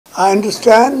I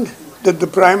understand that the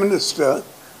Prime Minister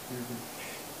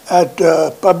at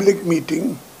a public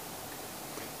meeting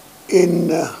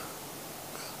in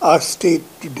our state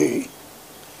today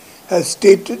has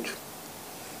stated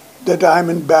that I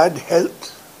am in bad health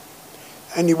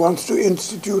and he wants to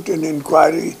institute an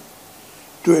inquiry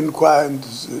to inquire in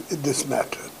this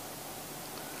matter.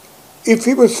 If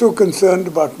he was so concerned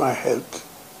about my health,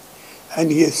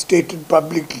 and he has stated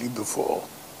publicly before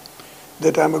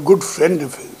that I'm a good friend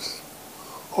of his,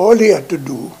 all he had to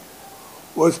do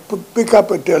was pick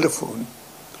up a telephone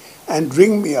and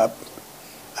ring me up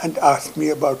and ask me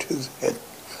about his health,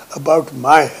 about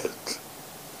my health.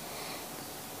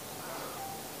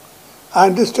 I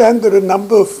understand there are a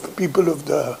number of people of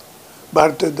the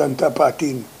Bharatiya Janata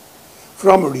Party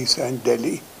from Odisha and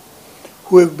Delhi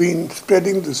who have been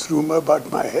spreading this rumor about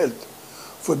my health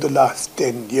for the last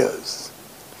 10 years.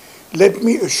 Let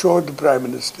me assure the Prime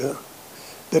Minister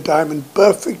that I am in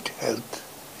perfect health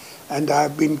and I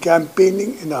have been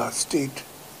campaigning in our state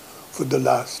for the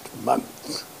last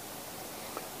month.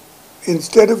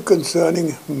 Instead of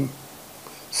concerning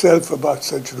himself about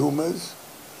such rumors,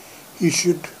 he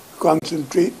should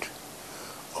concentrate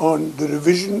on the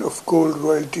revision of coal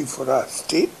royalty for our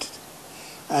state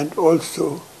and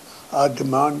also our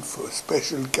demand for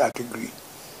special category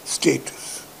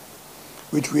status,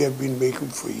 which we have been making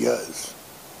for years.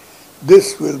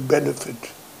 This will benefit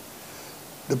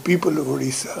the people of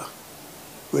Odisha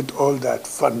with all that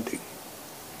funding.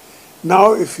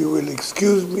 Now, if you will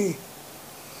excuse me,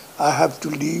 I have to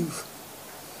leave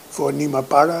for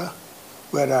Nimapara,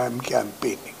 where I am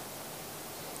campaigning.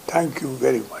 Thank you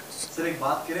very much. Sir, एक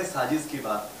बात करें साजिश की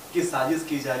बात कि साजिश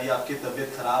की जा रही है, आपकी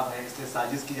तबीयत खराब है इसलिए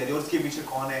साजिश की जा रही है और उसके पीछे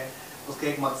कौन है, उसका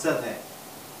एक मकसद है।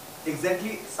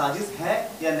 एग्जैक्टली साजिश है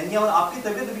या नहीं है और आपकी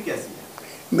तबीयत अभी कैसी है?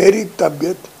 मेरी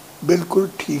तबीयत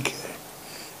बिल्कुल ठीक है,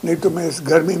 नहीं तो मैं इस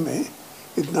गर्मी में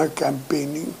इतना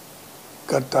कैंपेनिंग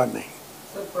करता नहीं।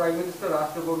 Sir, Prime Minister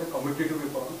asked about a committee to be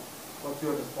formed. What's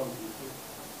your responsibility?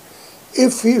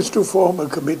 If he is to form a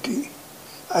committee,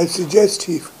 I suggest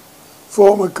he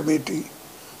form a committee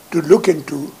to look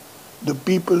into the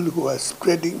people who are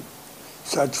spreading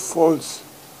such false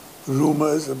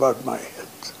rumors about my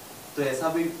health. तो ऐसा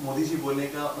भी मोदी जी बोलने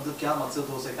का मतलब क्या मकसद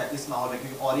हो सकता है इस माहौल में,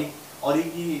 क्योंकि और ही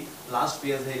की लास्ट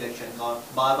फेज है इलेक्शन का और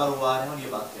बार-बार हुआ है और ये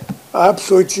बात क्या है? आप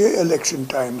सोचिए, इलेक्शन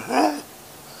टाइम है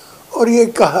और ये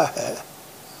कहा है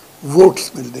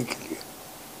वोट्स मिलने के लिए,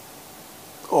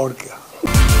 और क्या।